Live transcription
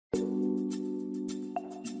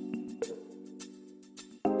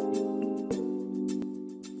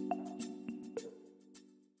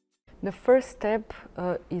The first step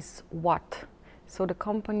is what. So the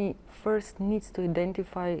company first needs to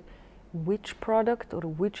identify which product or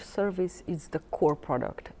which service is the core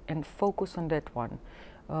product and focus on that one.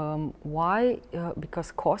 Why?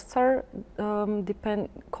 Because costs depend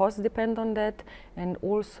on that, and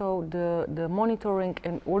also the monitoring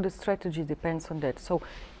and all the strategy depends on that. So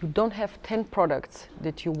you don't have 10 products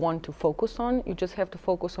that you want to focus on, you just have to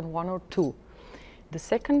focus on 1 or 2. The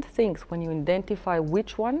second thing, when you identify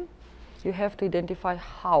which one, you have to identify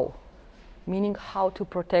how, meaning how to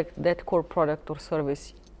protect that core product or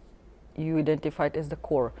service you identified as the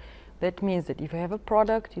core. That means that if you have a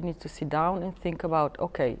product, you need to sit down and think about,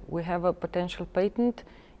 okay, we have a potential patent,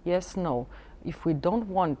 yes, no. If we don't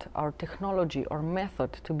want our technology or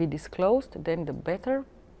method to be disclosed, then the better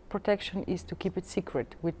protection is to keep it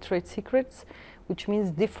secret with trade secrets, which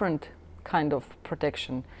means different kind of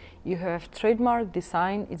protection. You have trademark,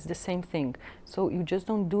 design, it's the same thing. So you just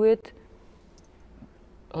don't do it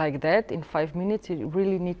like that in 5 minutes. You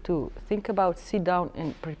really need to think about, sit down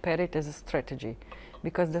and prepare it as a strategy.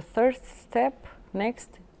 Because the third step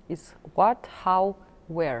next is what, how,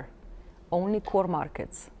 where. Only core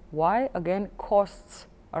markets. Why? Again, costs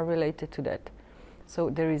are related to that. So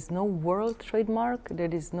there is no world trademark,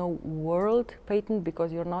 there is no world patent,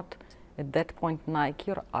 because you're not at that point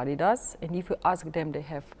Nike or Adidas. And if you ask them, they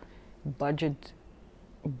have budget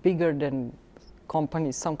bigger than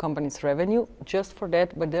some companies' revenue just for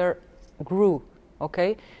that, but they grew.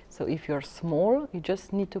 Okay, so if you're small, you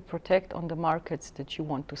just need to protect on the markets that you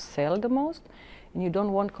want to sell the most, and you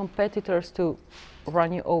don't want competitors to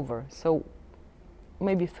run you over. So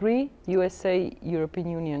maybe 3: USA,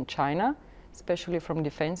 European Union, China, especially from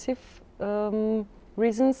defensive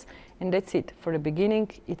reasons, and that's it. For the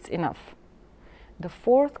beginning, it's enough. The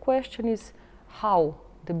fourth question is how,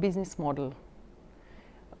 the business model.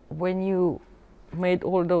 When you made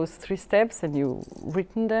all those 3 steps and you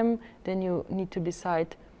written them, then you need to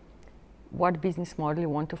decide what business model you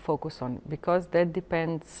want to focus on, because that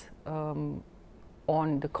depends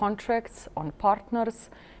on the contracts, on partners,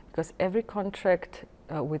 because every contract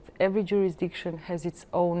with every jurisdiction has its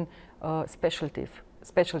own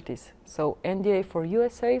specialties. So NDA for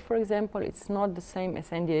USA, for example, it's not the same as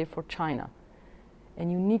NDA for China,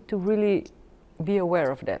 and you need to really be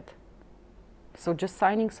aware of that. So just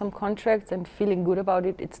signing some contracts and feeling good about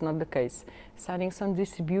it, it's not the case. Signing some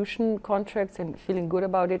distribution contracts and feeling good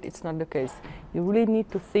about it, it's not the case. You really need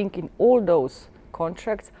to think in all those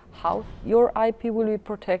contracts how your IP will be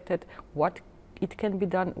protected, what it can be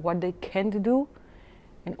done, what they can't do,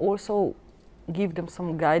 and also give them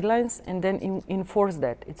some guidelines and then enforce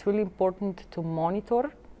that. It's really important to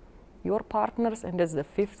monitor your partners, and that's the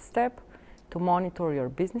 5th step, to monitor your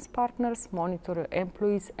business partners, monitor your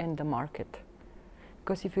employees and the market.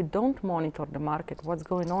 Because if you don't monitor the market, what's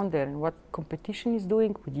going on there and what competition is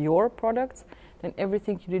doing with your products, then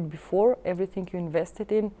everything you did before, everything you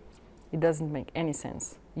invested in, it doesn't make any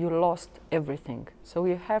sense. You lost everything. So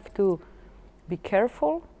you have to be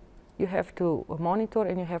careful, you have to monitor,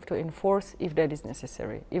 and you have to enforce if that is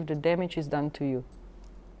necessary, if the damage is done to you.